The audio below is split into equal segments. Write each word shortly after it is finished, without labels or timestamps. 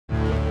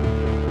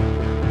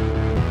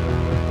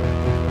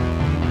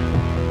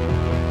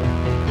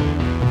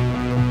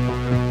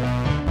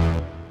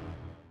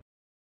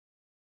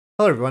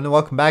Hello everyone and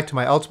welcome back to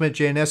my Ultimate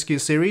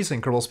JNSQ series in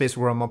Kerbal Space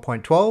Program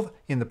 1.12.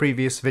 In the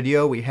previous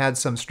video we had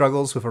some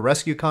struggles with a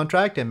rescue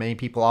contract and many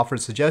people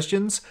offered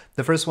suggestions.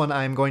 The first one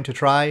I'm going to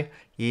try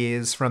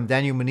is from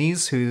Daniel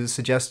Muniz, who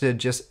suggested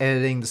just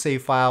editing the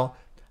save file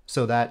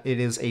so that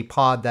it is a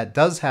pod that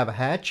does have a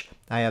hatch.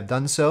 I have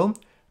done so,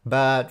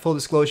 but full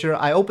disclosure,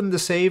 I opened the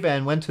save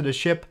and went to the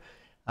ship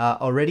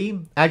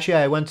already. Actually,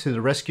 I went to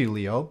the rescue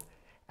Leo,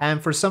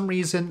 and for some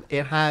reason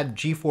it had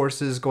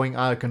G-forces going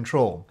out of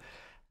control.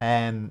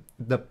 And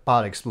the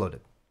pod exploded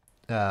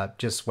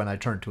just when I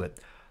turned to it.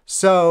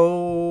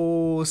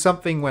 So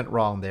something went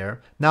wrong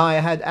there. Now I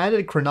had added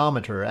a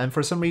chronometer, and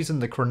for some reason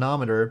the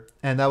chronometer,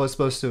 and that was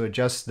supposed to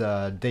adjust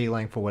the day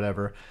length or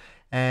whatever,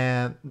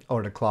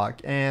 or the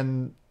clock,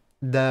 and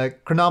the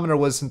chronometer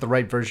wasn't the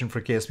right version for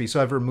KSP,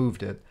 so I've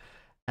removed it.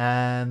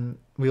 And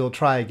we'll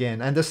try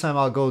again, and this time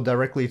I'll go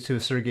directly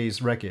to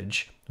Sergey's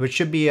wreckage, which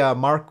should be a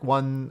Mark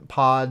 1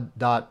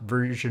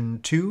 pod.version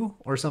 2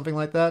 or something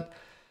like that.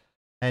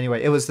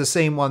 Anyway, it was the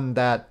same one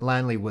that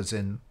Lanley was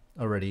in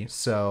already,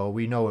 so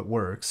we know it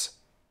works.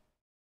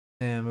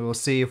 And we will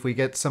see if we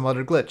get some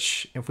other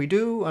glitch. If we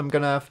do, I'm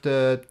gonna have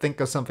to think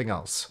of something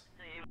else.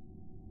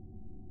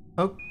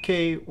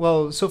 Okay,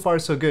 well, so far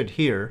so good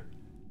here.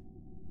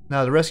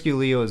 Now the rescue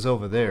Leo is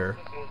over there.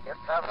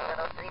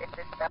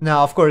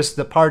 Now, of course,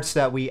 the parts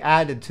that we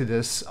added to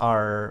this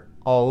are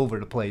all over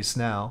the place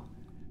now.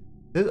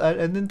 I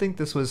didn't think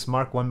this was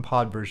Mark 1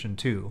 pod version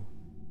 2,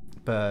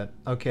 but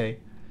okay.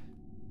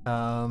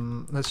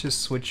 Let's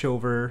just switch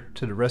over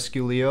to the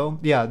rescue Leo.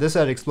 Yeah, this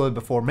had exploded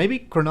before. Maybe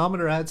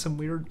chronometer had some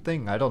weird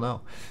thing. I don't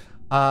know.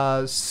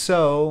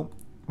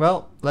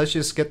 Well, let's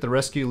just get the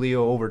rescue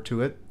Leo over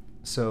to it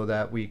so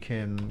that we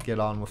can get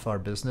on with our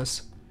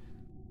business.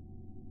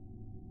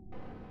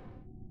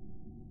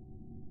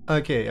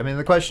 Okay, I mean,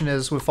 the question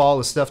is, with all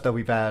the stuff that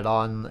we've added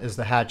on, is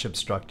the hatch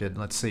obstructed?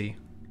 Let's see.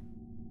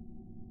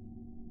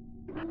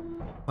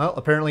 Well,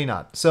 apparently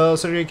not. So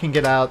Sergey can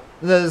get out.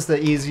 That is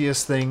the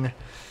easiest thing.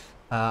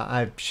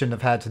 I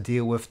shouldn't have had to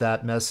deal with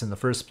that mess in the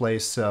first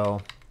place,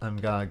 so I'm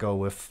gonna go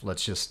with,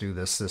 let's just do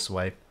this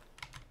way.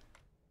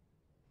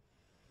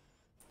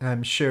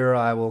 I'm sure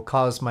I will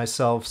cause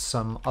myself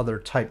some other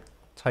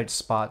tight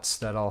spots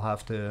that I'll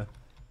have to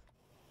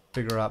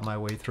figure out my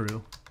way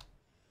through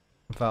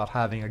without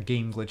having a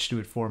game glitch do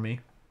it for me.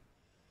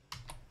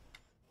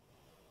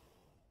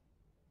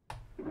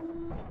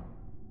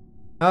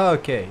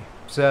 Okay,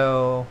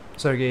 so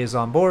Sergey is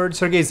on board.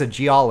 Sergey's a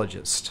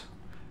geologist.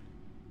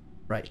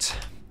 Right.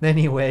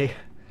 Anyway,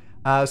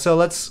 so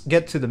let's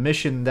get to the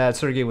mission that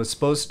Sergey was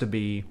supposed to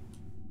be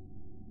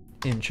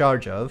in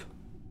charge of.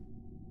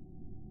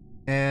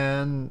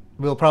 And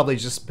we'll probably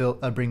just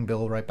bring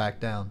Bill right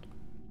back down.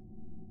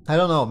 I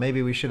don't know,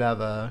 maybe we should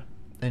have a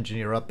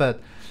engineer up,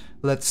 but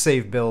let's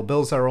save Bill.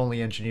 Bill's our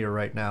only engineer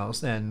right now,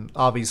 and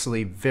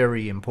obviously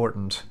very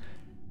important,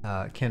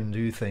 can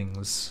do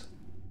things.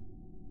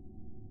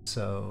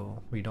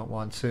 So we don't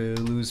want to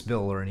lose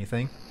Bill or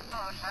anything.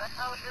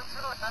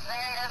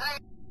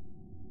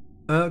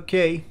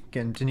 Okay,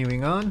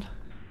 continuing on.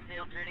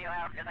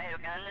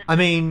 I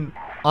mean,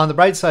 on the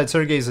bright side,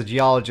 Sergey's a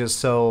geologist,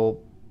 so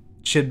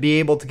should be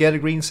able to get a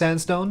green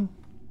sandstone,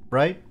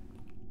 right?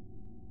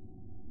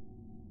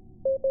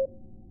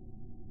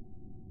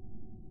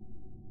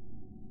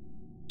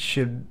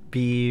 Should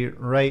be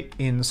right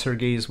in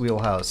Sergey's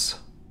wheelhouse.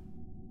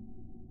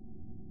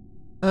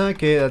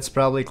 Okay, that's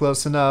probably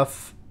close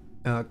enough.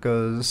 Out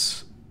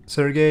goes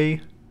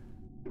Sergey.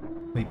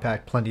 We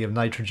packed plenty of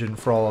nitrogen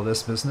for all of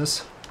this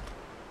business.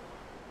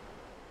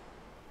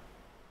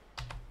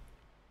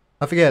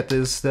 I forget,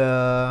 is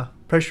the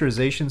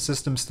pressurization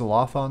system still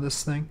off on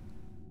this thing?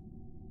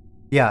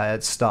 Yeah,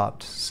 it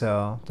stopped,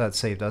 so that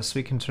saved us.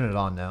 We can turn it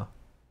on now.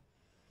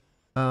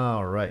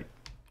 Alright.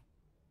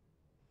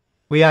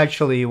 We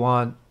actually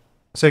want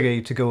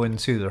Sergey to go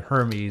into the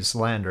Hermes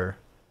lander.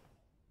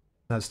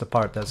 That's the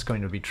part that's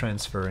going to be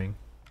transferring.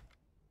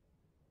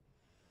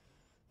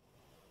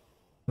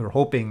 We're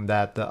hoping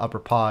that the upper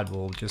pod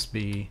will just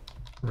be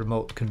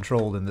remote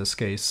controlled in this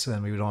case,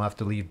 and we don't have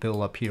to leave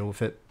Bill up here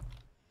with it.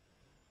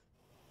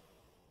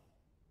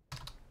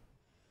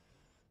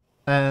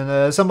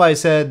 And somebody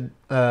said,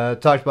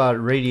 talked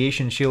about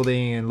radiation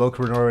shielding and low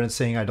current orbit,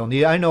 saying I don't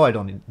need it. I know I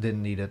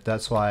didn't need it.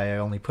 That's why I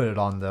only put it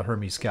on the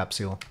Hermes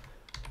capsule.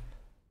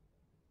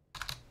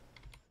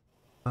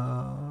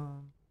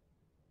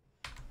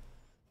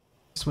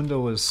 This window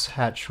was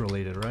hatch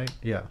related, right?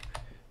 Yeah.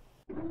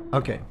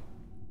 Okay.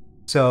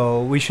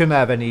 So we shouldn't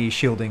have any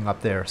shielding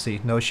up there.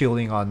 See, no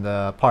shielding on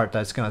the part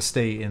that's gonna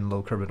stay in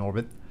low current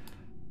orbit.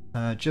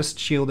 Just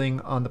shielding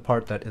on the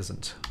part that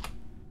isn't.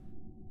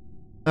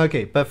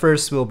 Okay, but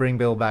first we'll bring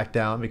Bill back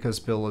down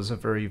because Bill is a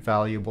very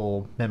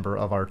valuable member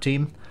of our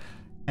team.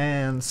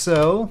 And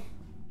so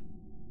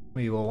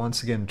we will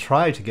once again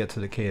try to get to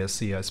the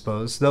KSC, I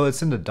suppose, though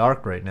it's in the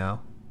dark right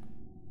now.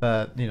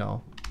 But, you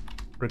know,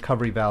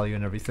 recovery value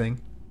and everything.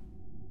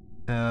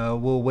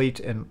 We'll wait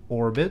in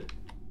orbit.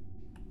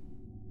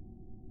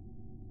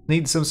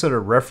 Need some sort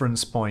of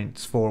reference point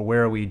for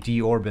where we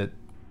deorbit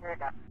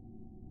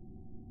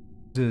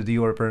do the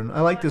deorbitor.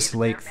 I like this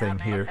lake thing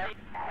here.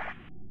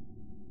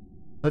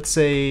 Let's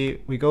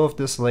say we go with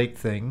this lake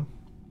thing.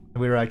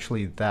 We're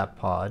actually that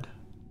pod.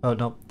 Oh,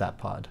 no, that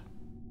pod.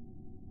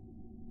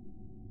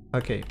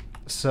 Okay,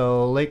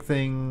 so lake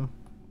thing,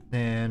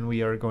 and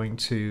we are going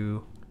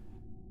to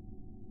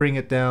bring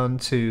it down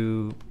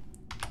to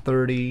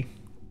 30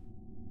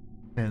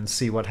 and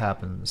see what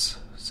happens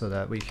so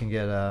that we can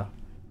get a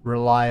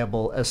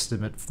reliable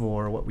estimate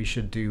for what we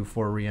should do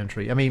for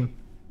re-entry. I mean,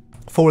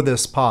 for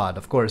this pod,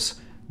 of course,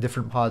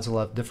 different pods will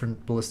have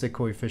different ballistic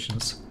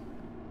coefficients.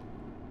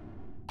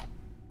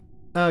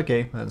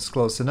 Okay, that's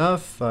close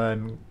enough.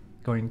 I'm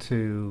going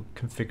to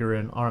configure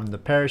and arm the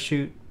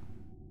parachute.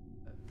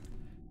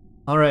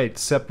 Alright,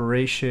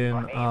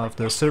 separation of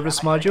the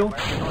service module.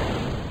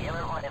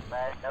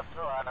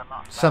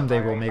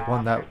 Someday we'll make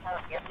one that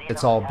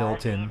it's all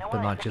built in,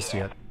 but not just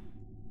yet.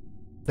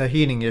 The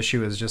heating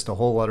issue is just a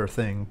whole other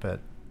thing, but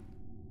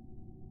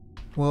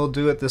we'll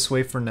do it this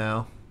way for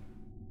now.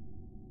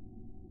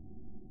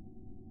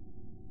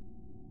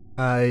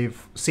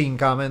 I've seen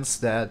comments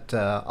that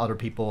other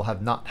people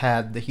have not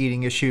had the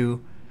heating issue,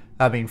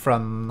 I mean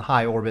from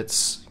high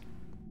orbits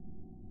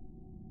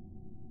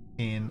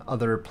in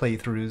other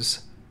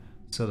playthroughs,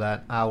 so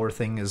that our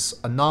thing is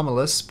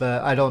anomalous,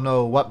 but I don't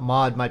know what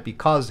mod might be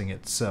causing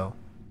it, so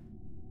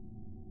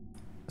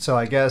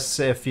I guess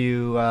if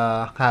you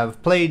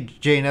have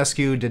played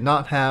JNSQ, did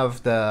not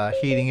have the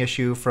heating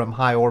issue from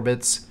high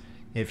orbits,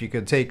 if you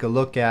could take a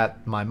look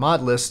at my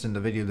mod list in the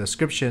video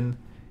description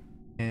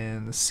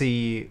and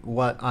see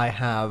what I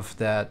have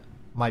that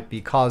might be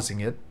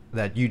causing it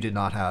that you did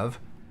not have,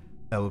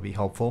 that would be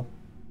helpful.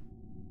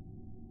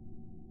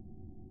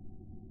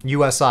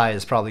 USI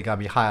is probably going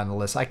to be high on the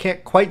list. I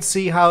can't quite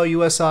see how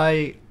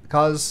USI would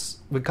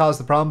cause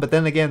the problem, but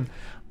then again,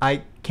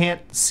 I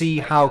can't see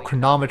how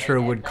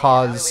chronometer would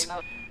cause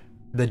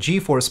the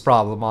G-force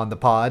problem on the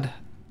pod.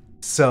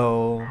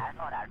 So,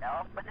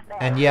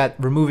 and yet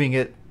removing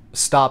it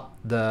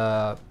stopped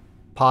the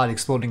pod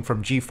exploding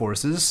from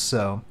G-forces,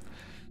 so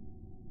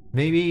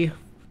maybe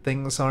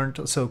things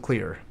aren't so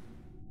clear.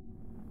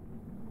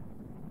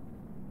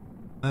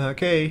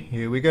 Okay,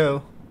 here we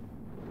go.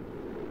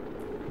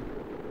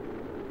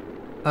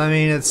 I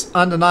mean, it's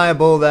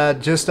undeniable that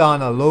just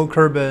on a low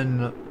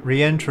carbon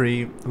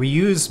re-entry, we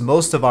use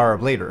most of our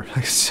ablator,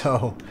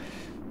 so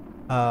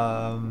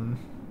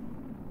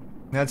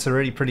that's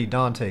already pretty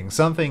daunting.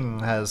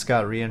 Something has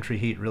got re-entry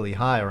heat really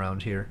high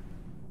around here.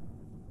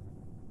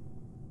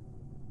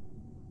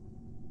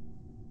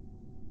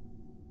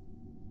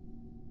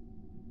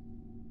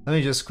 Let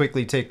me just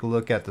quickly take a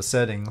look at the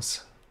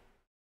settings.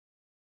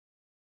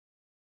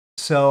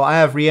 So I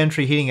have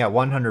re-entry heating at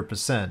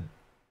 100%.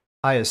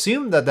 I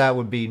assume that that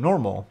would be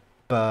normal,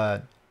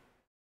 but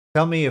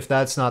tell me if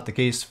that's not the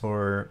case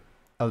for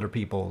other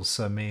people's.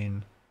 I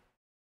mean,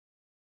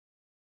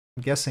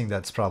 I'm guessing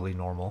that's probably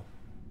normal.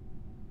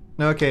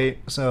 Okay,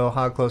 so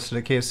how close to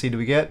the KSP do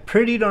we get?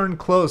 Pretty darn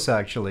close,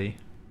 actually.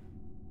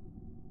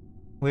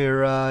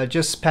 We're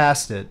just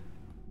past it.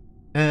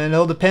 And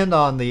it'll depend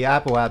on the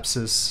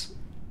apoapsis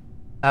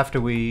after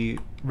we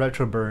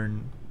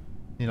retroburn,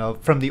 you know,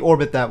 from the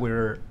orbit that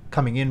we're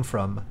coming in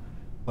from,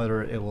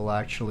 whether it will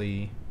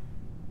actually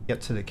get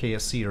to the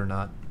KSP or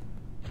not.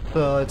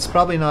 So it's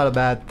probably not a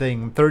bad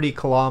thing. 30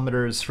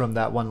 kilometers from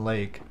that one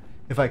lake,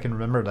 if I can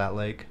remember that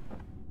lake.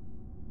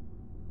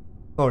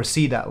 Or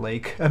see that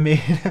lake. I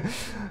mean,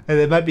 and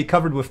it might be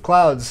covered with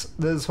clouds.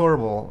 This is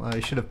horrible. I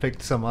should have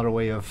picked some other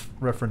way of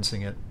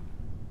referencing it.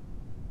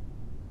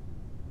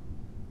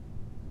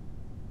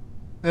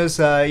 There's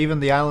even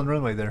the island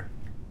runway there,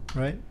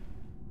 right?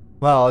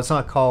 Well, it's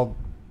not called,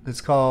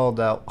 it's called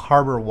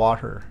Harbor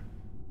Water.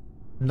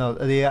 No,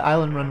 the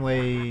island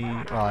runway,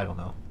 well, I don't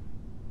know.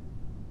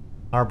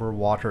 Harbor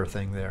Water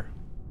thing there.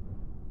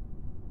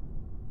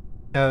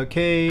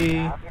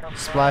 Okay,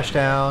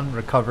 splashdown,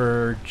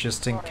 recover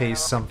just in case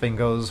something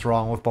goes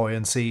wrong with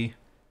buoyancy.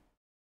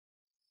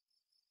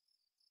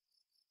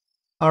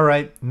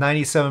 Alright,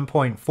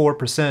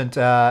 97.4%,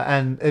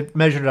 and it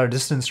measured our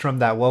distance from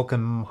that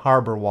welcome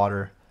harbor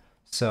water,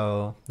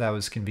 so that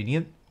was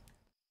convenient.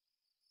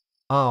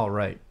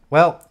 Alright,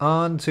 well,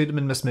 on to the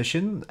Minmus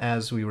mission,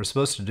 as we were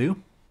supposed to do.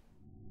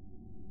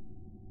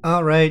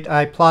 Alright,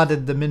 I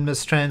plotted the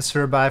Minmus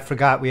transfer, but I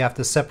forgot we have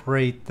to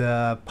separate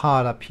the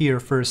pod up here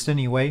first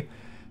anyway.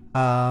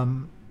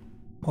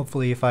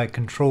 Hopefully if I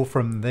control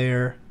from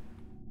there,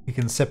 we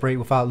can separate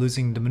without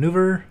losing the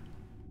maneuver.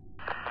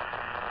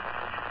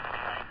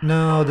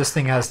 No, this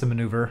thing has the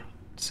maneuver,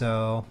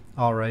 so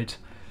alright.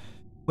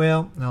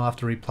 Well, I'll have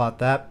to replot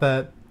that,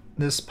 but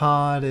this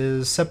pod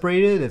is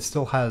separated, it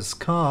still has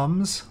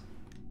comms.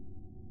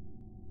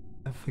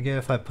 I forget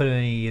if I put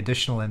any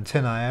additional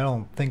antennae, I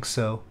don't think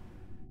so.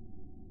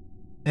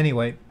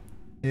 Anyway,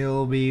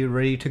 it'll be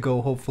ready to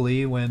go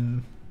hopefully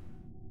when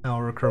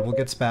our Kerbal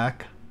gets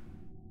back.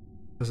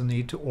 Doesn't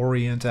need to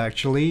orient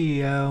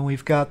actually.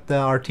 We've got the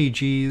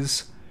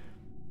RTGs.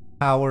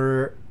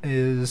 Power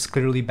is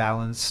clearly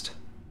balanced.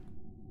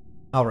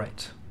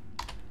 Alright.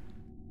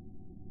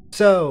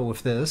 So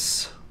with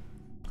this,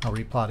 I'll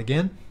replot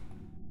again.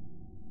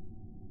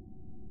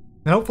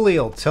 And hopefully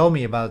it'll tell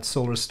me about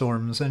solar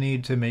storms. I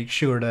need to make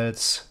sure that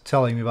it's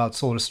telling me about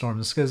solar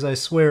storms, because I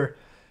swear it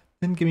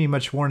didn't give me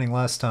much warning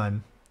last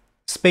time.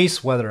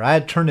 Space weather. I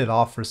had turned it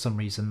off for some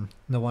reason.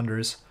 No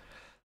wonders.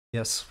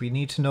 Yes, we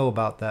need to know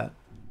about that.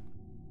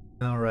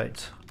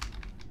 Alright.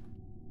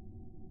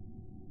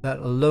 That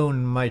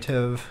alone might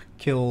have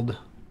killed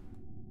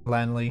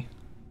Lanley.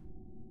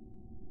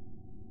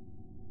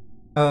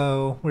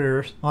 Oh,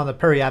 we're on the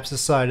periapsis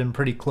side and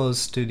pretty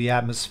close to the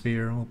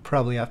atmosphere. We'll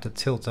probably have to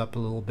tilt up a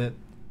little bit.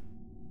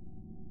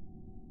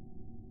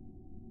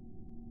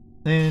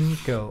 And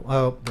go.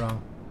 Oh,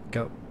 wrong.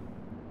 Go.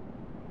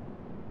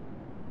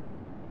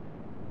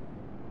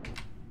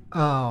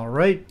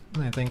 Alright,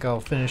 I think I'll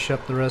finish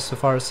up the rest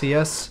of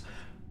RCS.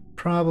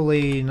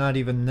 Probably not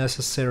even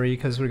necessary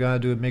because we're gonna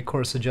do a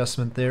mid-course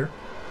adjustment there.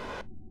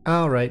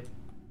 Alright.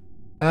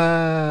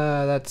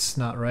 That's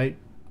not right.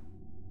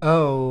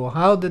 Oh,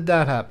 how did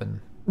that happen?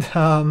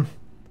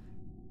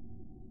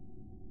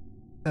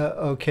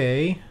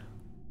 Okay.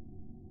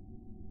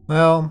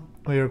 Well,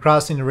 we were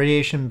crossing the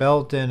radiation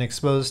belt and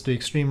exposed to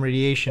extreme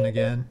radiation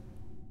again.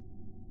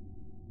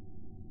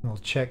 We'll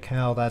check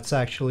how that's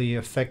actually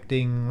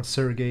affecting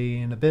Sergei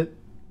in a bit.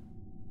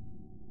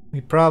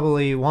 We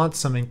probably want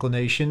some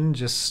inclination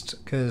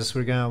just because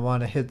we're going to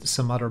want to hit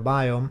some other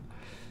biome.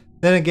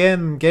 Then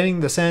again, getting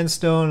the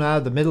sandstone out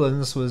of the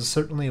Midlands was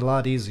certainly a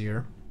lot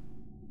easier.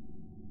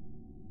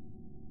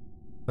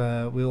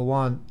 But we'll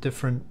want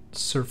different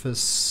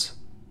surface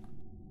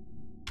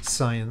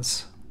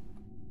science.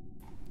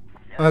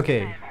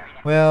 Okay,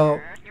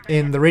 well,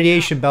 in the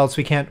radiation belts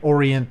we can't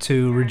orient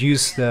to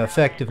reduce the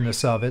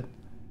effectiveness of it.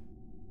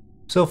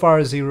 So far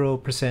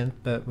 0%,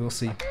 but we'll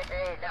see.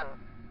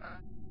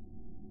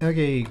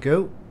 Okay,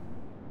 go.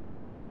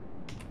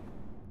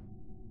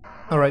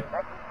 Alright,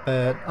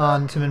 but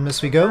on to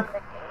Minmus we go.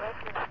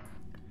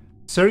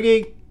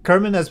 Sergei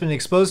Kerman has been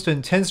exposed to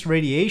intense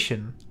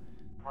radiation.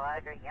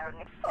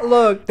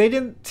 Look, they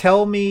didn't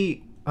tell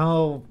me...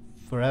 Oh,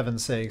 for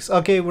heaven's sakes.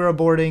 Okay, we're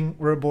aborting.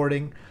 We're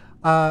aborting.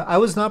 I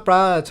was not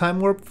brought out of time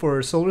warp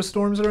for solar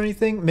storms or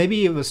anything.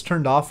 Maybe it was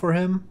turned off for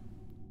him.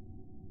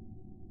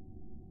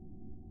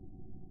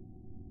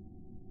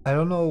 I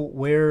don't know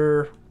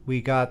where we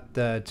got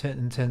the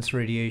intense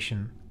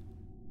radiation.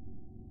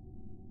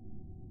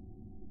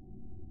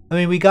 I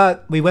mean,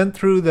 we went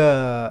through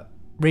the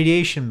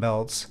radiation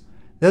belts.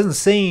 It doesn't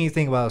say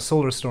anything about a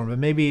solar storm, but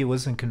maybe it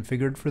wasn't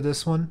configured for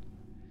this one.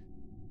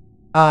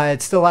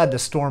 It still had the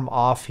storm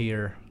off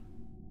here.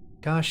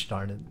 Gosh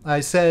darn it.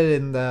 I said it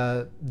in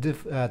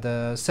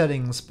the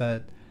settings,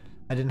 but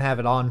I didn't have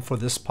it on for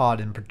this pod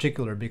in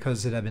particular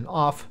because it had been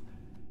off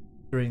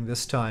during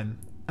this time.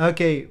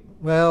 Okay,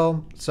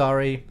 well,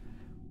 sorry.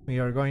 We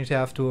are going to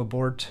have to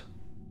abort.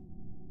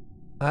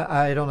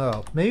 I don't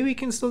know. Maybe we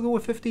can still go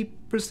with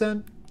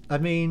 50%? I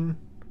mean...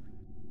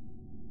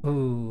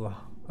 Ooh.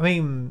 I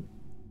mean...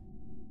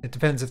 It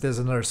depends if there's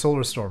another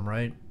solar storm,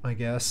 right? I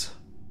guess.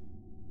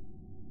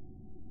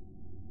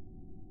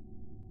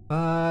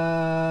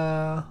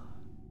 Oh,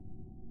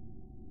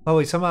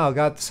 we somehow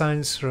got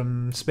signs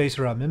from space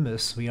around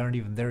Minmus. We aren't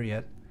even there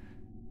yet.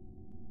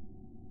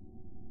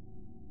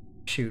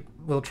 Shoot,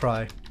 we'll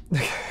try.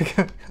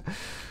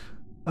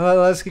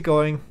 Let's keep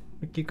going.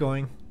 Keep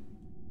going.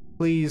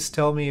 Please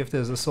tell me if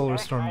there's a solar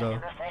storm,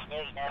 though.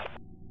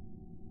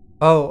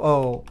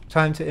 Oh,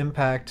 time to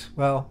impact.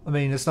 Well, I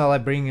mean, it's not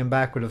like bringing him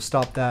back would have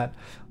stopped that.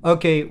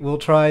 Okay, we'll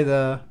try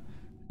the...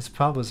 This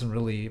pod wasn't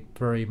really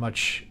very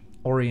much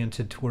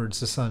oriented towards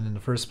the sun in the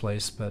first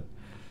place, but...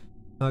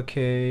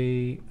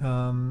 Okay,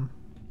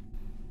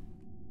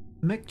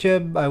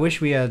 MechJeb, I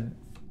wish we had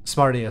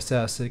Smart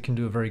ASS. It can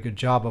do a very good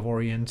job of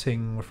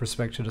orienting with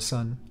respect to the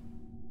sun.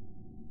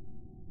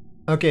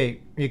 Okay,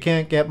 you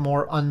can't get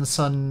more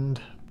unsunned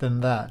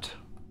than that,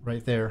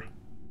 right there.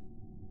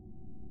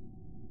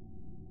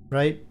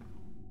 Right?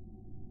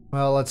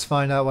 Well, let's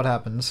find out what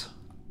happens.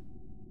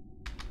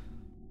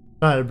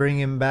 Trying to bring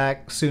him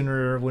back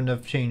sooner wouldn't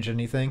have changed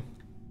anything.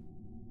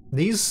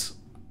 These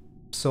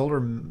solar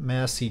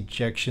mass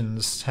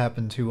ejections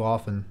happen too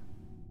often.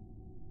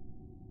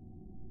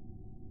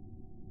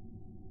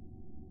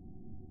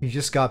 You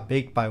just got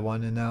baked by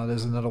one and now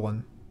there's another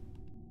one.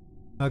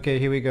 Okay,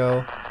 here we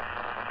go.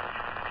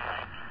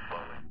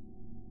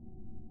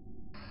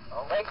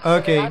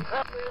 Okay,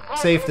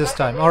 safe this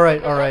time.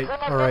 Alright,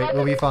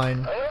 we'll be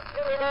fine.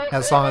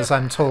 As long as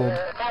I'm told,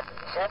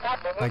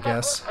 I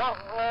guess.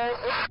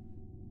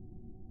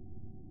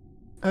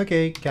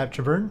 Okay,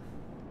 capture burn.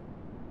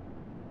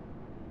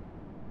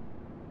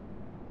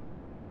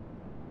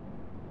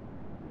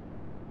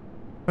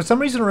 For some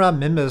reason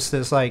around Minmus,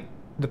 there's like,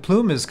 the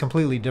plume is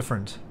completely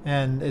different,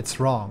 and it's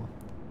wrong.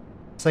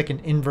 It's like an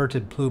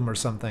inverted plume or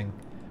something.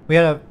 We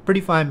had a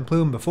pretty fine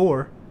plume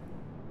before,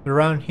 but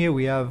around here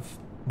we have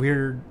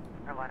weird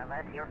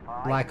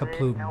lack of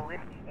plume.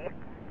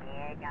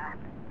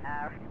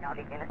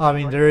 I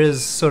mean, there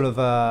is sort of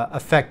a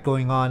effect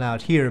going on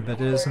out here,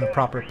 but it isn't a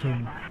proper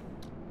plume.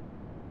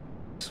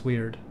 It's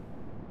weird.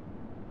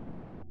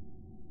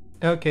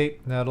 Okay,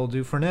 that'll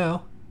do for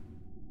now.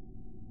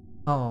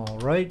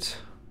 Alright.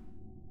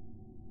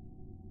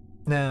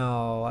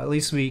 Now, at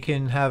least we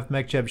can have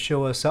MechJeb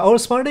show us... Oh,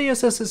 Smart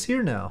ASS is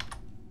here now.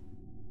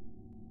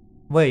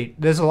 Wait,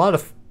 there's a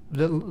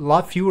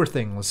lot fewer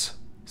things.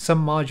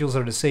 Some modules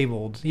are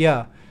disabled.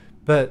 Yeah,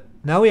 but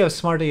now we have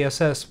Smart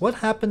ASS. What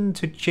happened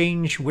to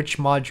change which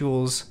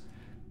modules?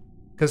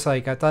 Because,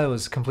 like, I thought it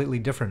was completely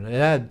different. It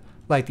had,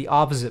 like, the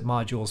opposite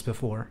modules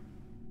before.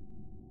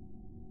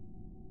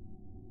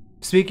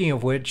 Speaking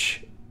of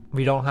which,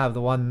 we don't have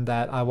the one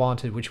that I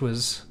wanted, which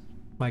was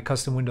my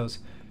custom windows.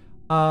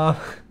 Well,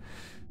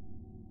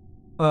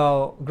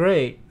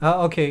 great.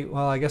 Okay,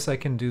 well, I guess I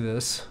can do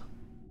this.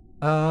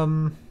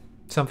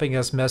 Something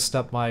has messed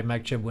up my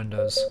MechJib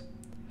windows.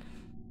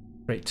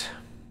 Great.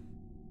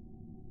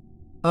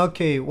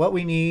 Okay, what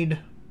we need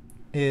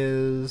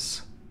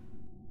is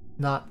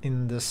not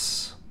in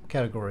this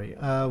category.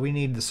 We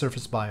need the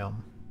surface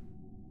biome.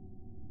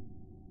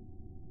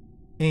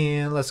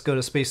 And let's go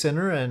to Space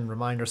Center and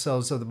remind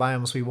ourselves of the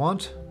biomes we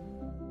want.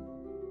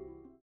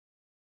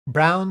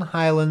 Brown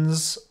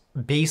Highlands,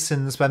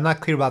 basins, but I'm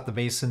not clear about the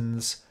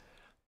basins.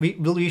 We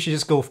should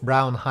just go with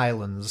Brown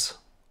Highlands.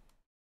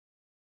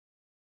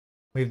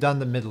 We've done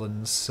the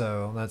Midlands,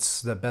 so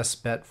that's the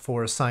best bet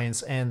for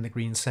science and the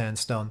green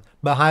sandstone.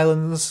 But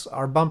Highlands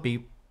are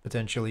bumpy,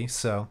 potentially,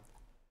 so...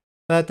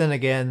 But then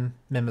again,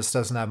 Minmus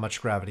doesn't have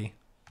much gravity.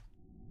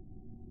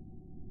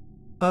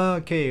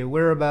 Okay,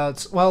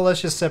 whereabouts? Well,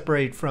 let's just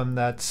separate from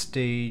that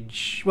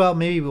stage. Well,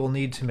 maybe we'll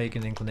need to make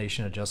an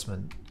inclination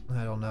adjustment.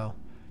 I don't know.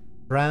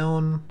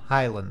 Brown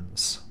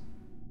Highlands.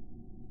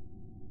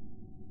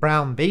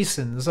 Brown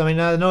basins. I mean,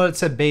 I know it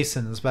said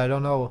basins, but I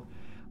don't know.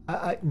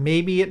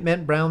 Maybe it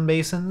meant brown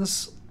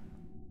basins?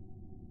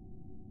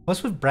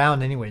 What's with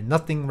brown anyway?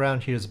 Nothing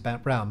around here is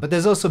brown. But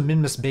there's also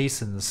Minmus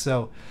basins,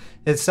 so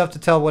it's tough to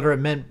tell whether it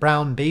meant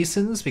brown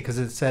basins because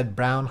it said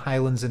brown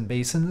highlands and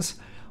basins,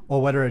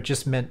 or whether it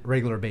just meant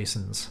regular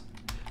basins.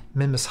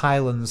 Minmus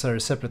highlands are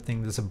a separate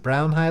thing. There's a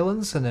brown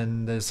highlands and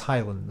then there's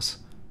highlands.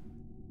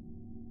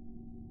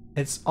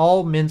 It's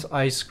all mint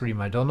ice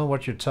cream. I don't know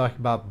what you're talking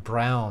about.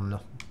 Brown.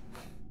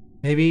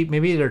 Maybe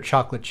they're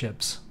chocolate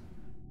chips.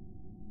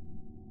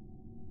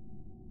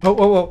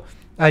 Oh,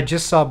 I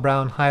just saw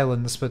Brown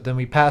Highlands, but then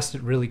we passed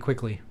it really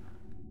quickly.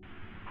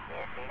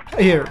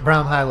 Here,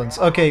 Brown Highlands.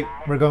 Okay,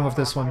 we're going with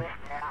this one.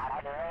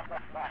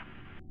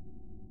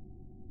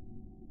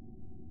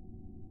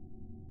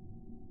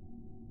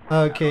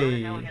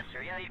 Okay.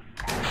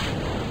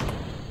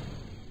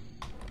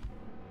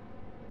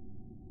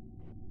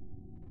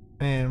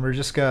 And we're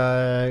just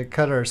gonna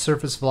cut our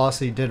surface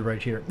velocity dead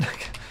right here.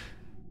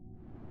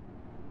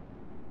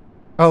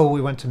 Oh,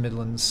 we went to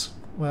Midlands.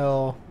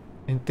 Well,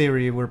 in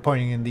theory, we're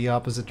pointing in the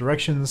opposite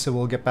direction, so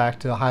we'll get back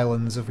to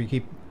Highlands if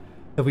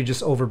we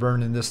just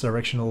overburn in this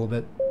direction a little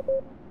bit.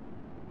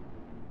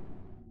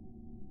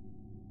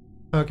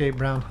 Okay,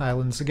 Brown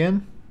Highlands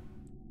again.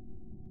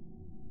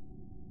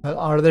 But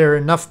are there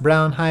enough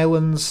Brown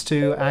Highlands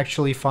to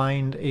actually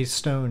find a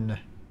stone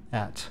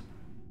at?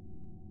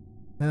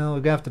 Well, we're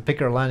gonna have to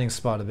pick our landing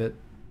spot a bit.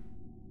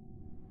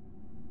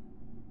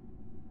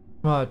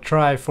 I'm gonna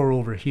try for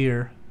over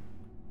here.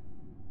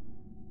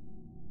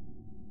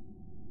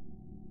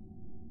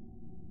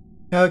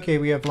 Okay,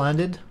 we have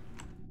landed.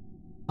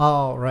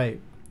 All right,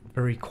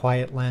 very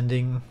quiet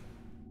landing.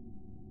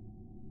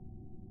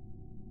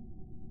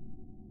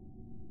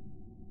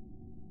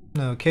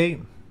 Okay,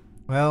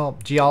 well,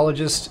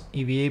 geologist,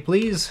 EVA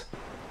please.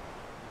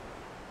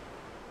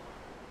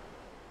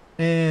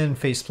 And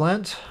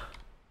faceplant.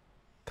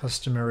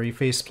 Customary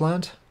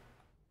faceplant.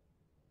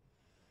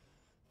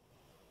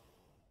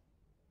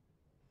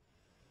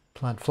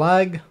 Plant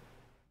flag.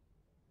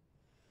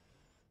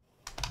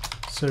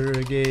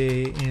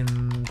 Sergey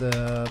in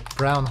the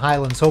Brown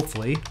Highlands,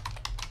 hopefully.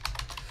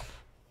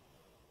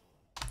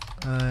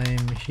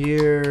 I'm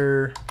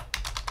here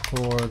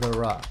for the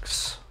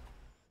rocks.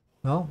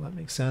 Well, that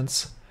makes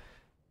sense.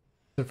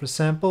 Surface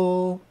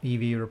sample,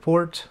 EV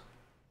report.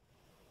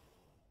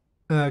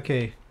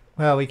 Okay,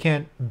 well, we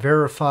can't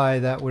verify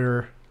that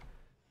we're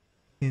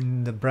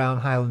in the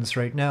Brown Highlands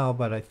right now,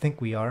 but I think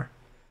we are.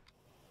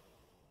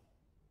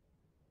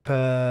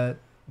 But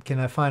can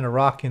I find a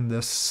rock in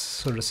this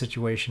sort of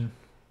situation?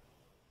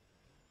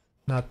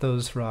 Not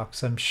those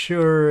rocks. I'm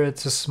sure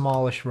it's a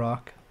smallish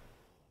rock.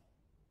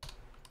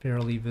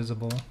 Barely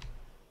visible.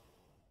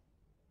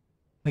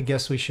 I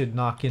guess we should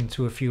knock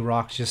into a few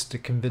rocks just to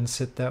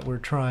convince it that we're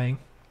trying.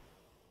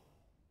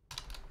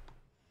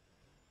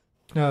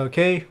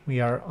 Okay, we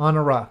are on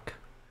a rock.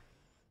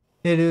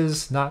 It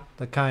is not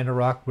the kind of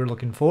rock we're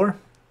looking for,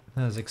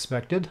 as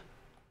expected.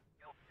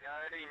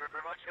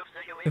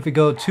 If we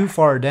go too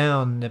far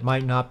down, it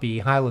might not be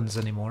Highlands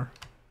anymore.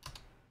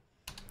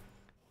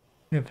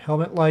 We have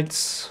helmet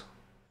lights.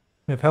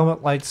 We have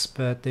helmet lights,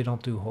 but they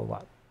don't do a whole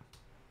lot.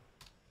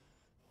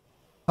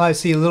 Oh, I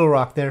see a little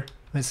rock there.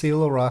 I see a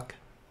little rock.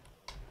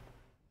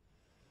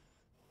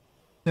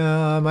 It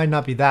might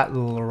not be that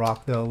little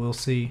rock, though. We'll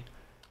see.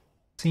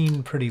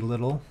 Seen pretty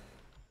little.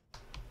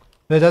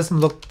 But it doesn't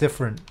look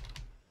different.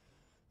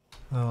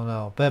 I don't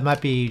know, but it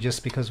might be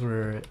just because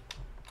we're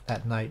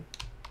at night.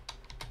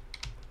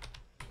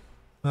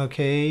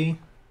 Okay.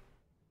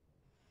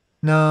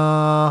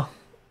 No,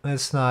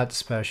 it's not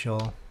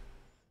special.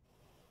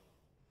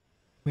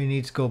 We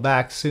need to go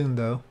back soon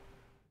though.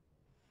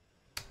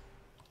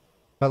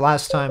 But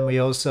last time we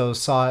also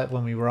saw it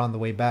when we were on the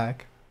way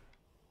back.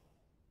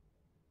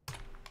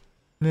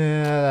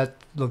 Yeah, that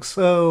looks...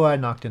 Oh, I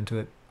knocked into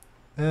it.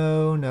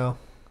 Oh no.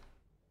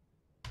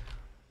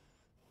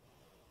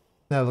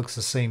 That looks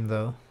the same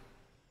though.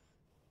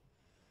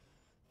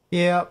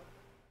 Yep.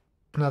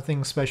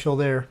 Nothing special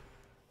there.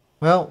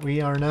 Well, we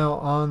are now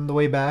on the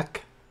way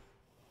back.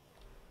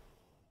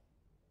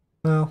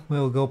 Well,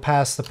 we'll go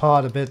past the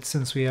pod a bit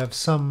since we have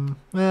some...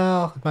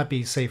 Well, it might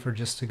be safer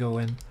just to go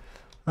in.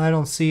 I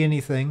don't see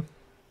anything.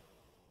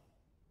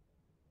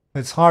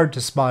 It's hard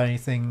to spot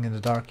anything in the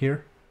dark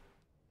here.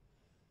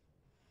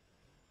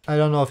 I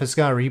don't know if it's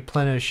gonna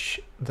replenish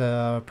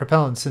the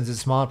propellant since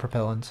it's mod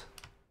propellant.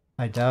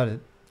 I doubt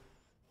it.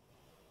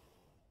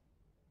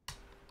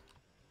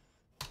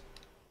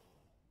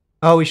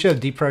 Oh, we should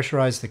have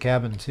depressurized the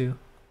cabin too.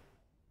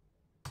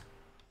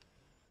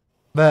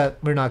 But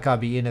we're not gonna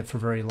be in it for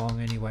very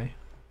long anyway.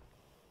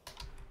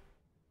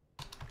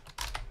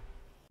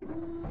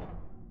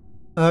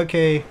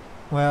 Okay,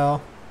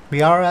 well,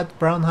 we are at the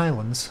Brown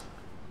Highlands.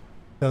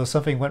 So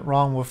something went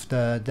wrong with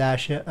the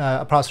dash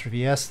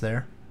apostrophe S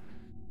there.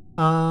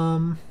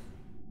 Well,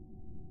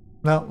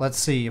 let's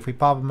see if we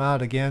pop them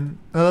out again.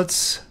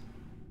 Let's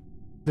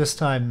this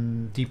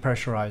time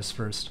depressurize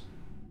first.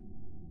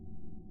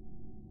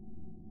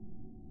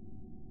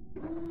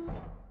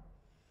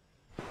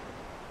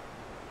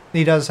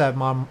 He does have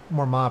more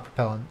mod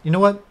propellant. You know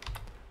what?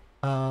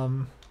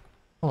 Hold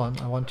on,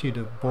 I want you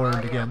to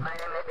board again.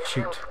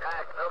 Shoot.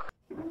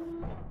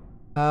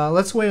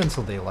 Let's wait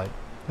until daylight.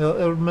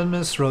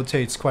 Minmus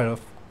rotates quite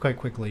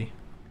quickly.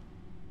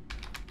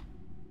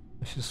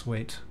 Let's just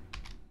wait.